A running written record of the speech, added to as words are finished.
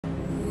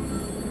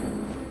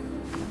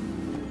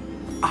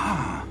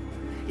Ah,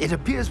 it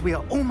appears we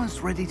are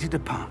almost ready to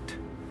depart.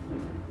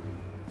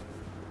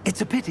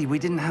 It's a pity we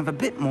didn't have a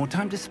bit more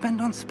time to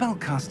spend on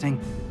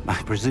spellcasting.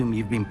 I presume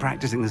you've been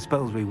practicing the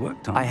spells we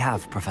worked on. I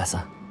have,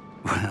 Professor.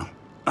 Well,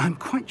 I'm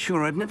quite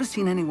sure I've never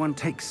seen anyone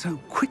take so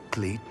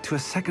quickly to a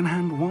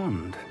second-hand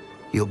wand.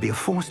 You'll be a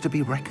force to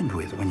be reckoned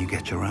with when you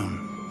get your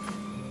own.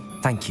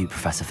 Thank you,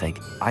 Professor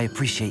Fig. I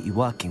appreciate you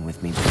working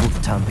with me before the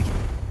term begins.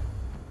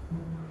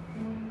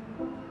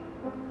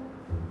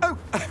 Oh,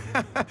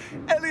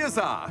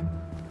 Eleazar!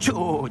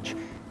 George,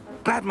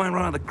 glad my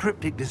rather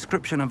cryptic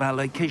description of our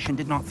location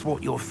did not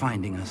thwart your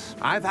finding us.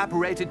 I've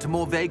apparated to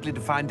more vaguely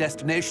defined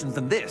destinations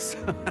than this.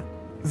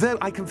 Though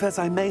I confess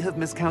I may have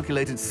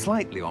miscalculated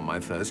slightly on my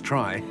first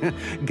try.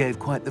 Gave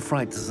quite the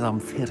fright to some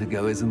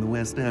theatre-goers in the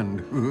West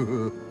End.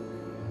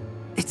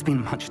 It's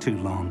been much too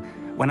long.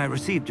 When I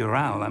received your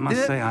owl, I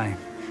must say I...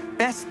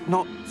 Best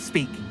not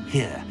speak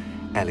here,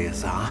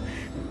 Eleazar.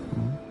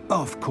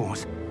 Of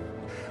course.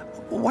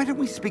 Why don't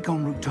we speak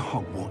en route to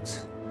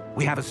Hogwarts?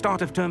 We have a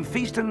start-of-term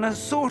feast and a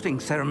sorting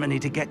ceremony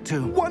to get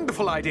to.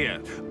 Wonderful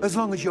idea! As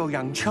long as your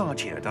young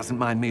charge here doesn't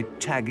mind me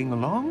tagging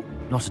along.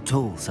 Not at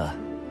all, sir.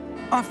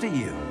 After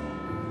you.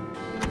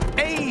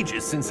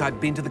 Ages since I'd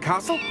been to the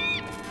castle.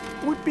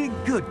 Would be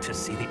good to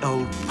see the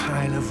old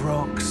pile of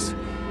rocks.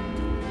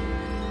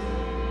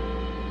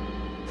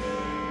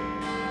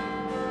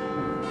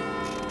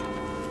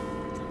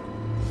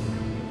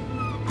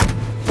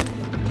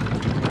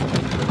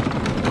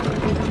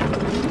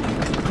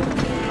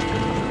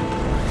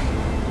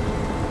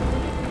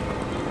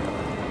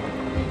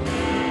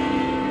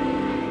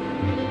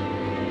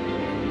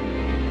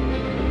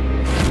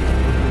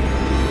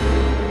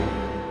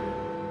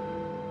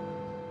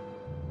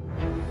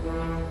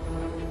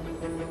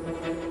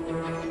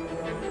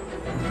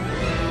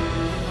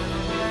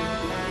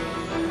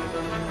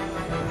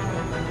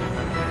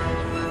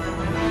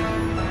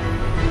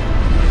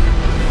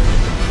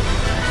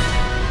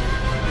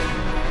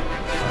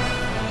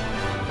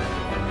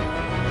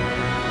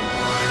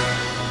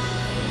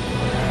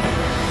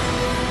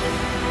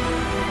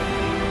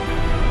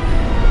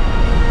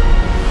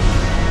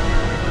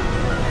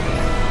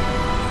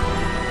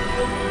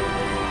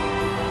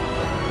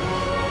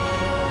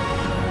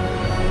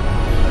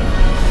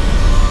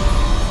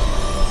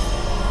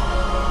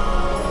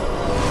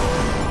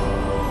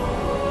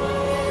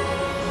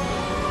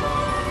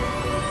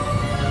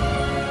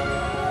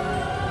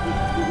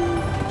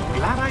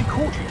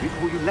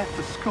 Before you left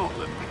for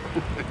Scotland.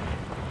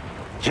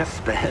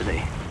 Just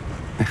barely.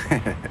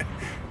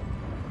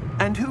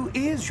 And who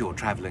is your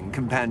traveling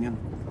companion?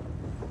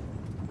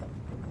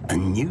 A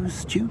new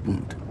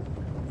student.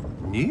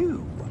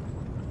 New?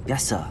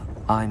 Yes, sir.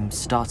 I'm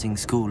starting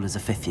school as a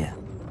 5th year.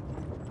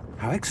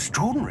 How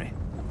extraordinary.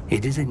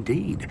 It is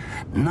indeed.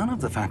 None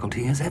of the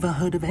faculty has ever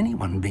heard of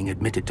anyone being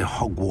admitted to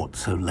Hogwarts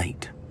so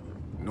late.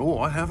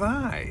 Nor have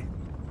I.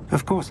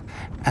 Of course,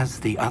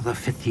 as the other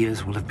 5th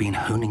years will have been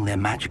honing their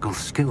magical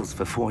skills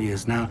for 4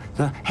 years now,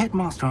 the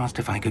headmaster asked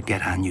if I could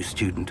get our new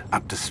student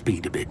up to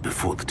speed a bit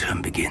before the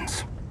term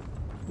begins.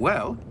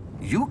 Well,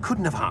 you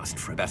couldn't have asked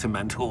for a better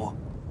mentor.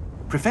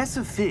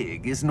 Professor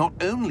Fig is not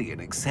only an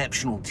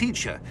exceptional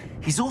teacher,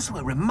 he's also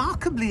a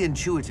remarkably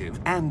intuitive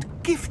and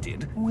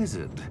gifted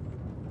wizard.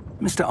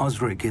 Mr.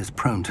 Osric is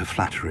prone to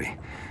flattery.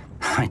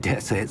 I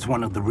dare say it's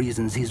one of the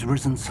reasons he's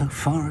risen so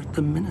far at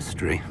the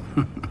Ministry.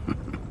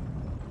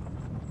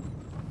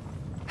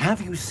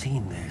 Have you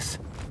seen this?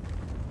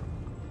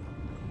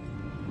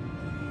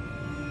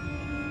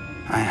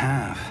 I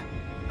have.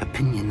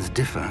 Opinions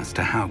differ as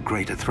to how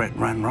great a threat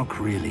Ranrock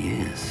really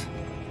is.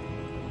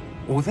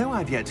 Although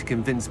I've yet to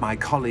convince my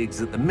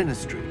colleagues at the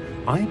Ministry,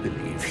 I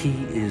believe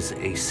he is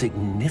a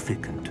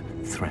significant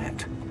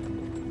threat.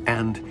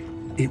 And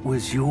it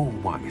was your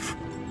wife,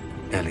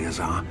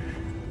 Eleazar,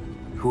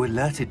 who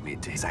alerted me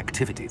to his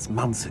activities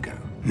months ago.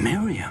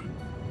 Miriam?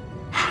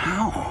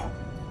 How?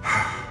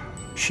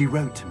 She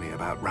wrote to me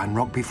about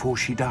Ranrock before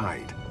she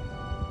died,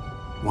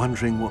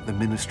 wondering what the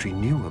Ministry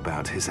knew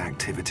about his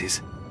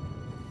activities.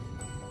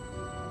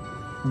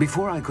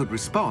 Before I could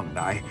respond,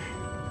 I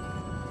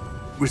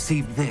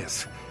received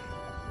this.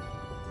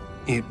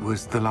 It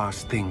was the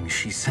last thing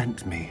she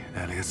sent me,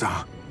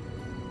 Eleazar.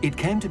 It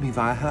came to me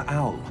via her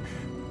owl,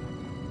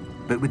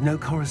 but with no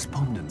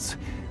correspondence.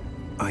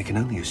 I can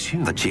only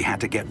assume that she had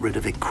to get rid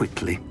of it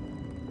quickly,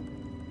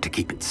 to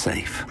keep it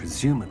safe.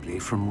 Presumably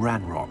from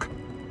Ranrock.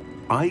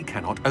 I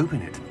cannot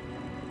open it.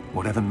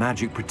 Whatever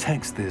magic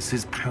protects this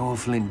is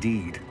powerful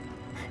indeed.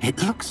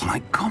 It looks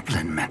like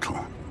goblin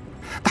metal.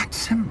 That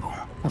symbol.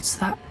 What's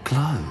that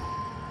glow?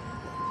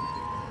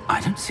 I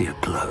don't see a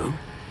glow.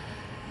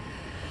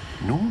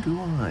 Nor do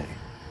I.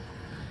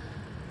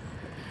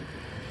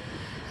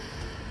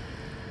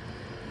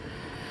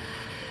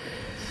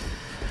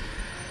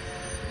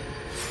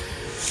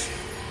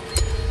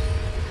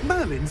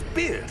 Merlin's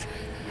beard.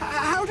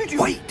 How did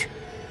you... Wait!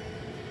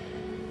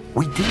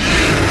 We did.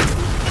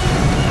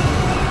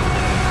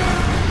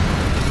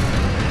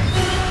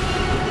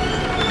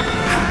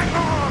 Hang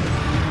on!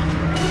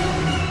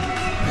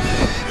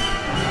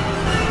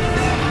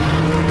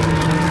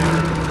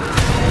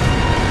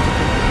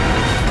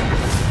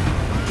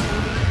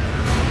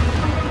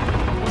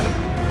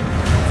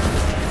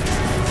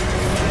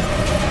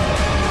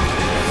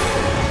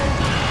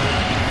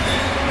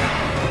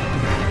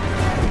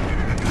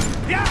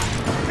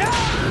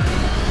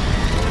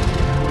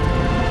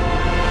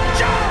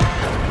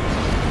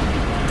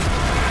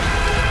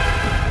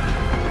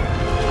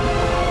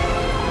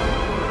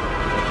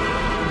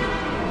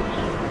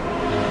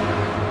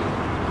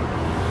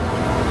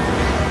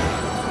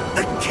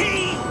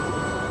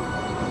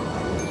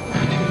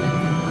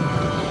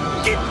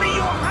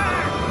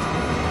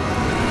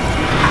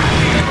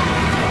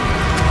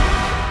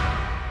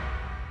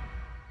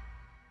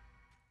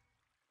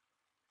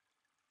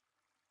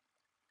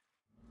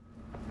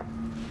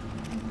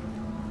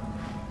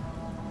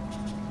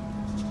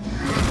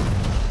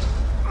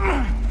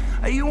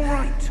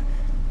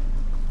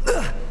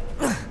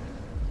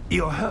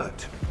 You're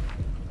hurt.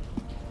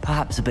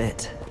 Perhaps a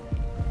bit.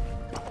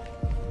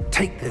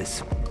 Take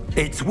this.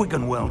 It's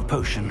Wiggenweld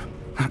potion.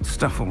 That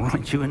stuff will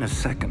right you in a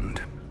second.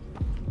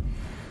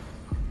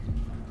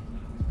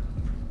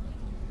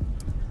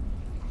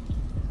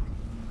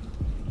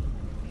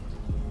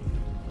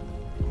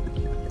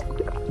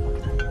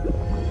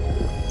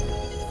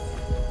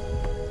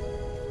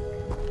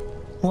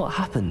 What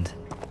happened?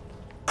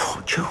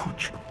 Poor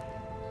George.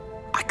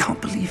 I can't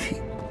believe he...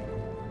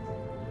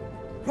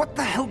 What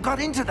the hell got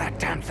into that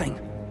damn thing?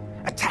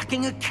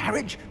 Attacking a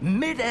carriage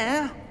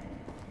mid-air?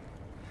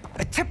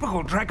 A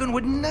typical dragon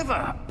would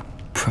never...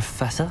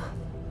 Professor?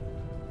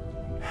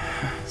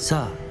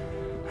 Sir,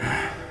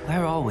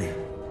 where are we?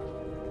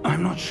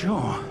 I'm not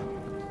sure.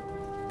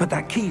 But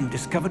that key you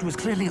discovered was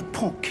clearly a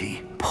port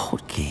key.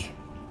 Port key?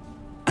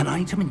 An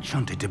item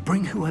enchanted to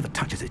bring whoever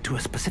touches it to a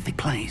specific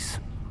place.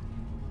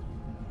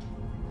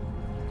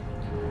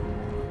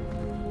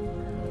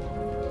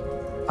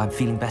 I'm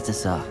feeling better,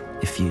 sir,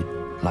 if you'd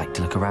like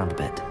to look around a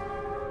bit.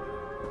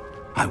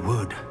 I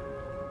would.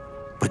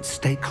 But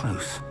stay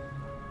close.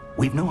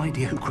 We've no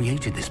idea who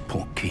created this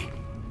port key.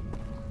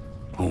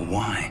 Or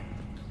why.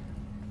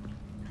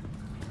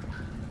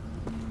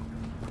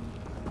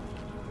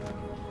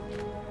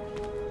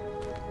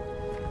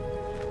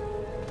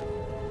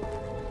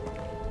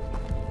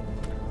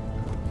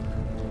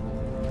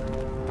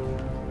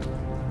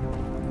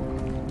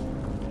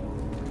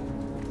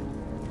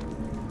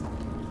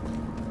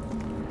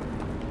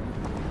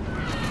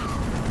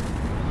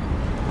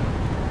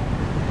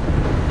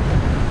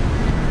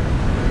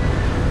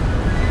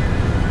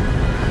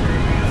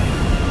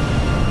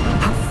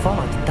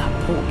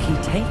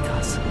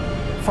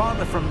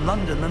 From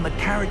London than the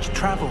carriage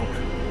travelled.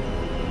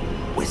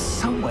 We're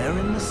somewhere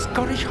in the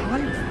Scottish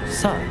Highlands.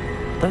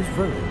 Sir, those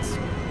ruins,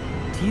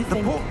 do you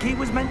think... The port key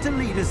was meant to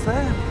lead us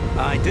there?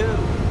 I do.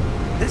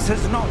 This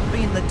has not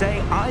been the day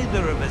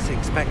either of us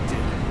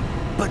expected.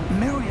 But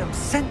Miriam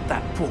sent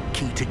that port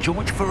key to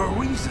George for a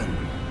reason.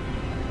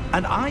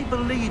 And I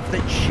believe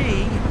that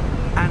she,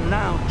 and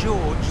now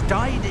George,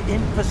 died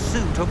in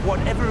pursuit of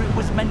whatever it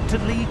was meant to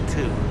lead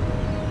to.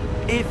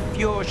 If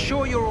you're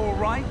sure you're all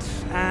right,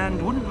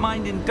 and wouldn't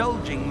mind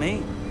indulging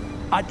me,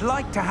 I'd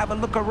like to have a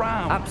look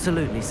around.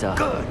 Absolutely, sir.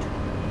 Good.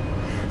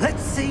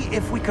 Let's see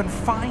if we can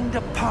find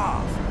a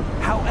path,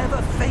 however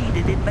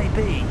faded it may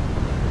be.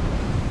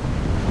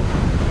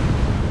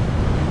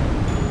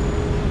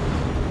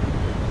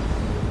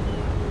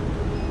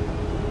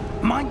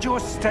 Mind your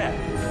step.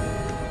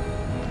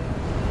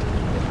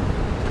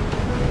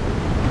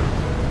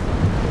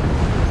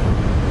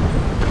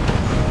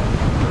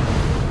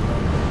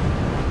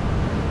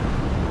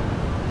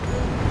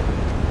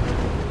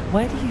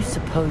 Where do you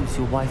suppose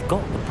your wife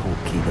got the port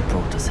key that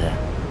brought us here?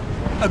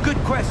 A good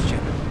question.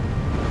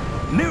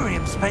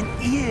 Miriam spent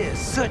years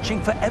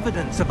searching for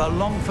evidence of a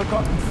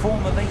long-forgotten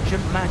form of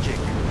ancient magic.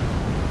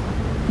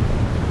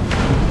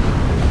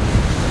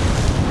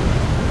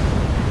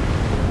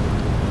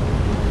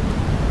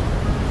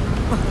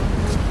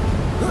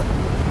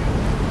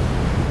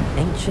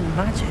 Ancient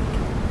magic?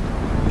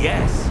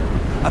 Yes,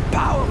 a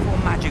powerful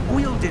magic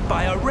wielded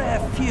by a rare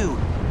few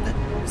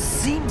that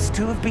seems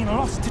to have been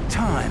lost to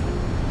time.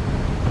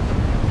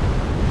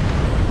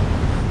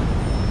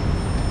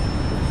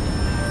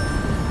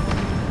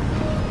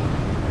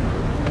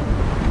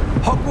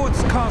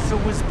 Hogwarts Castle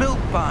was built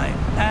by,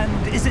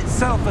 and is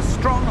itself a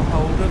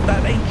stronghold of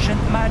that ancient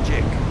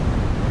magic.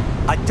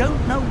 I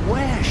don't know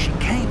where she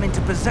came into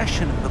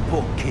possession of the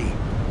port key,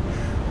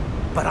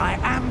 but I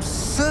am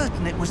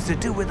certain it was to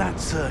do with that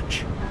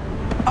search.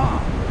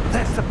 Ah,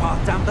 there's the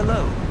path down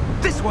below.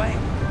 This way.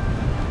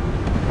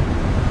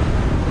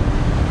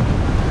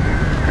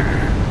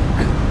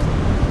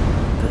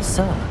 But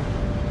sir,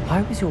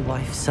 why was your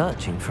wife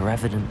searching for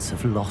evidence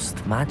of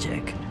lost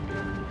magic?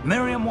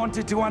 Miriam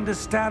wanted to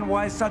understand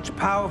why such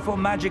powerful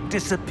magic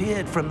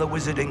disappeared from the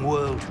wizarding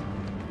world.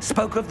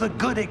 Spoke of the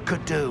good it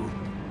could do.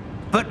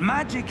 But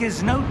magic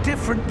is no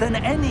different than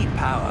any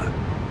power.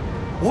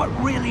 What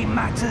really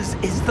matters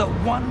is the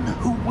one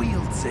who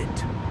wields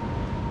it.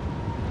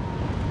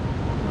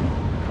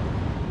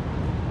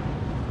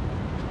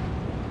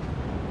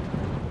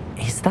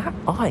 Is that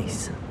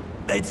ice?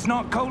 It's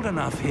not cold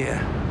enough here.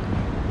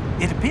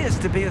 It appears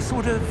to be a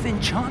sort of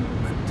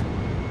enchantment.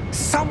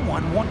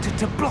 Someone wanted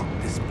to block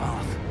this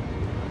path.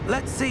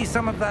 Let's see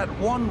some of that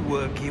wand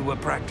work you were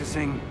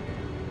practicing.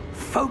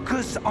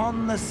 Focus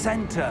on the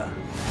center.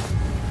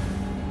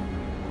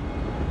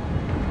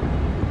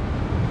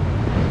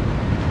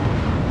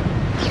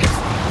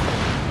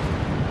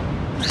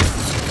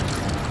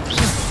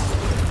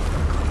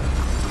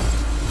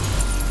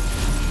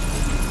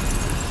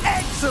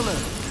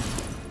 Excellent!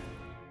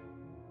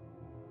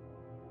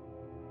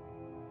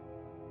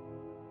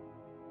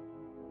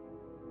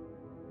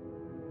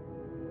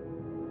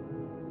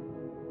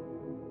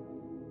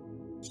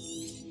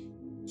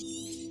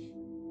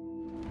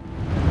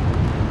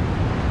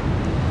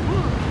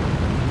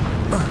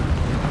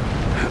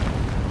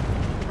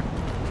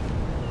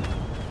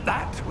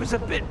 That was a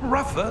bit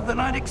rougher than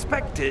I'd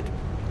expected.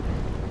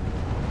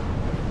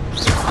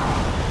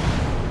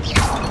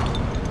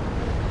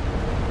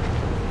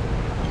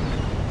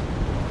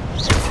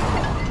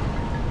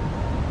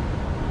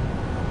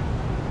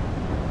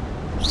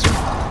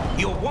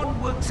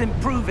 luck's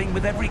improving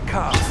with every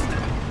cast.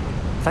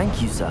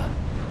 Thank you, sir.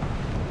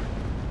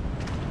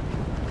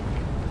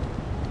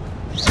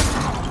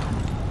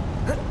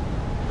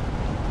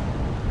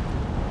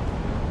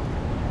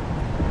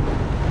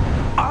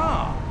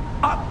 Ah,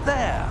 up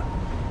there.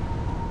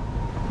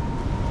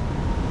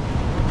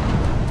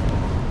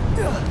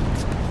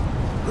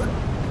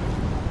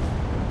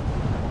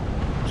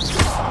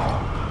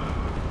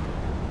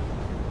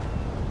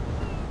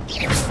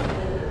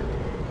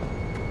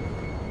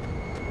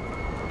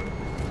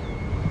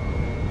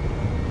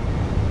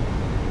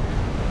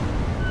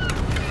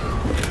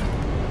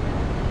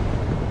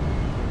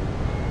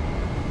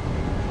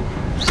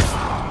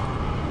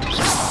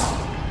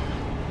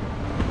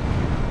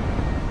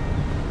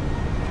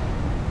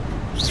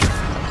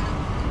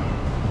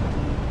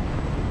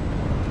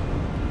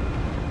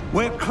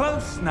 We're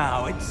close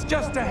now. It's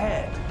just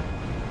ahead.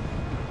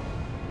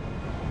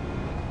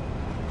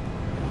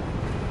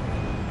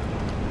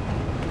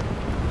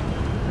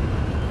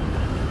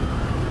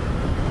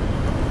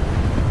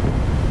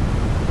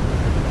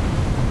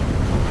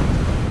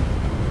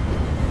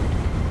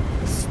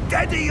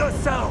 Steady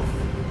yourself!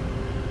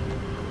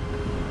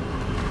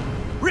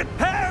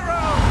 Reparo!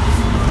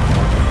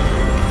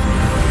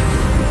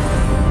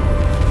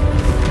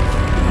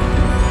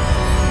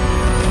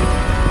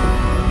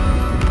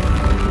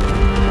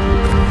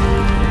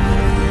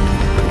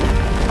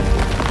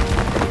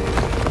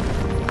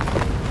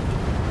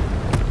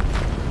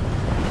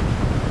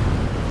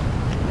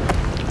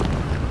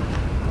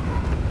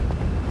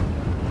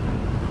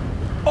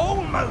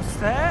 Almost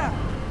there!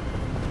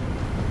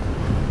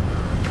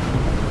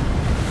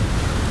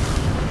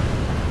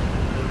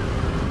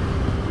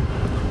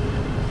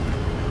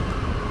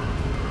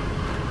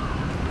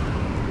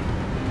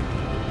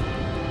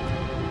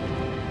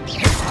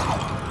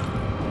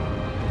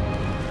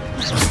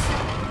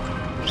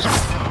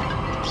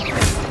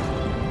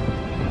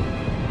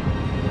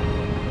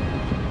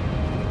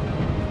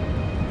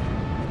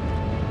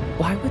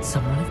 Why would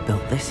someone have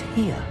built this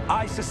here?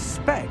 I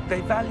suspect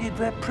they valued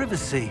their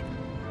privacy.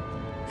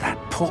 That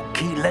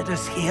portkey led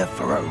us here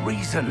for a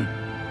reason.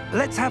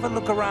 Let's have a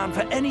look around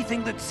for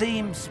anything that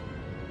seems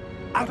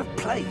out of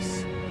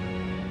place.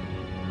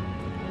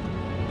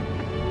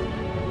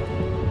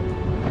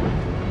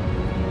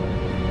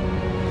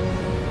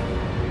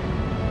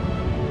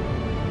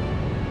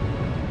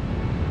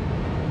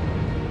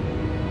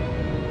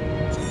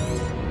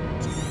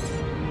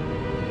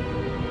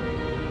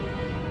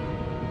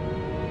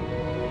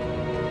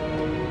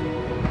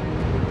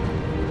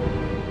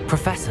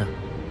 Professor,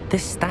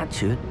 this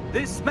statue...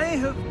 This may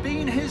have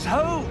been his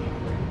home.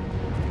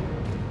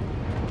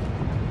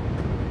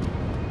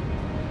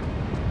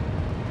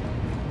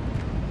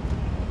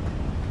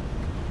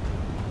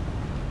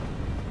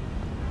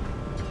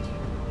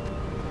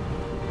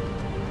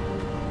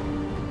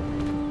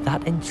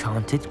 That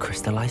enchanted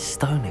crystallized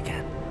stone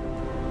again.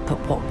 But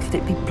what could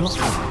it be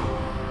blocking?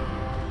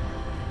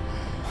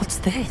 What's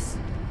this?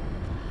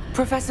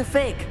 Professor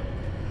Fig!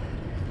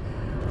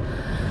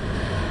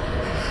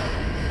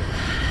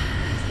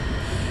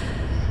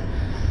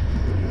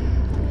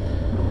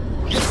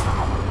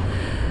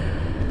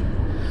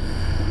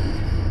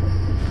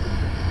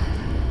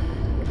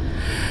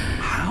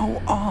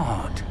 How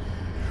odd.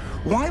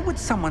 Why would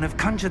someone have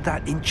conjured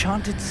that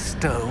enchanted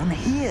stone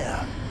here?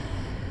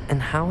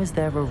 And how is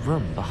there a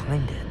room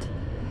behind it?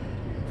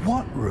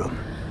 What room?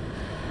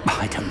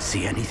 I don't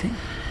see anything.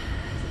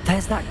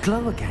 There's that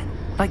glow again,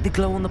 like the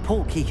glow on the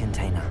portkey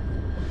container.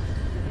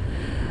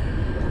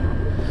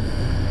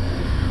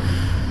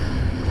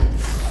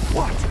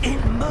 What in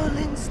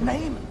Merlin's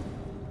name?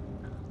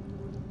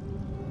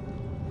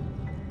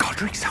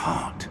 Godric's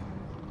heart.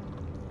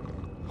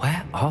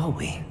 Where are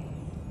we?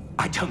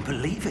 I don't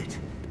believe it.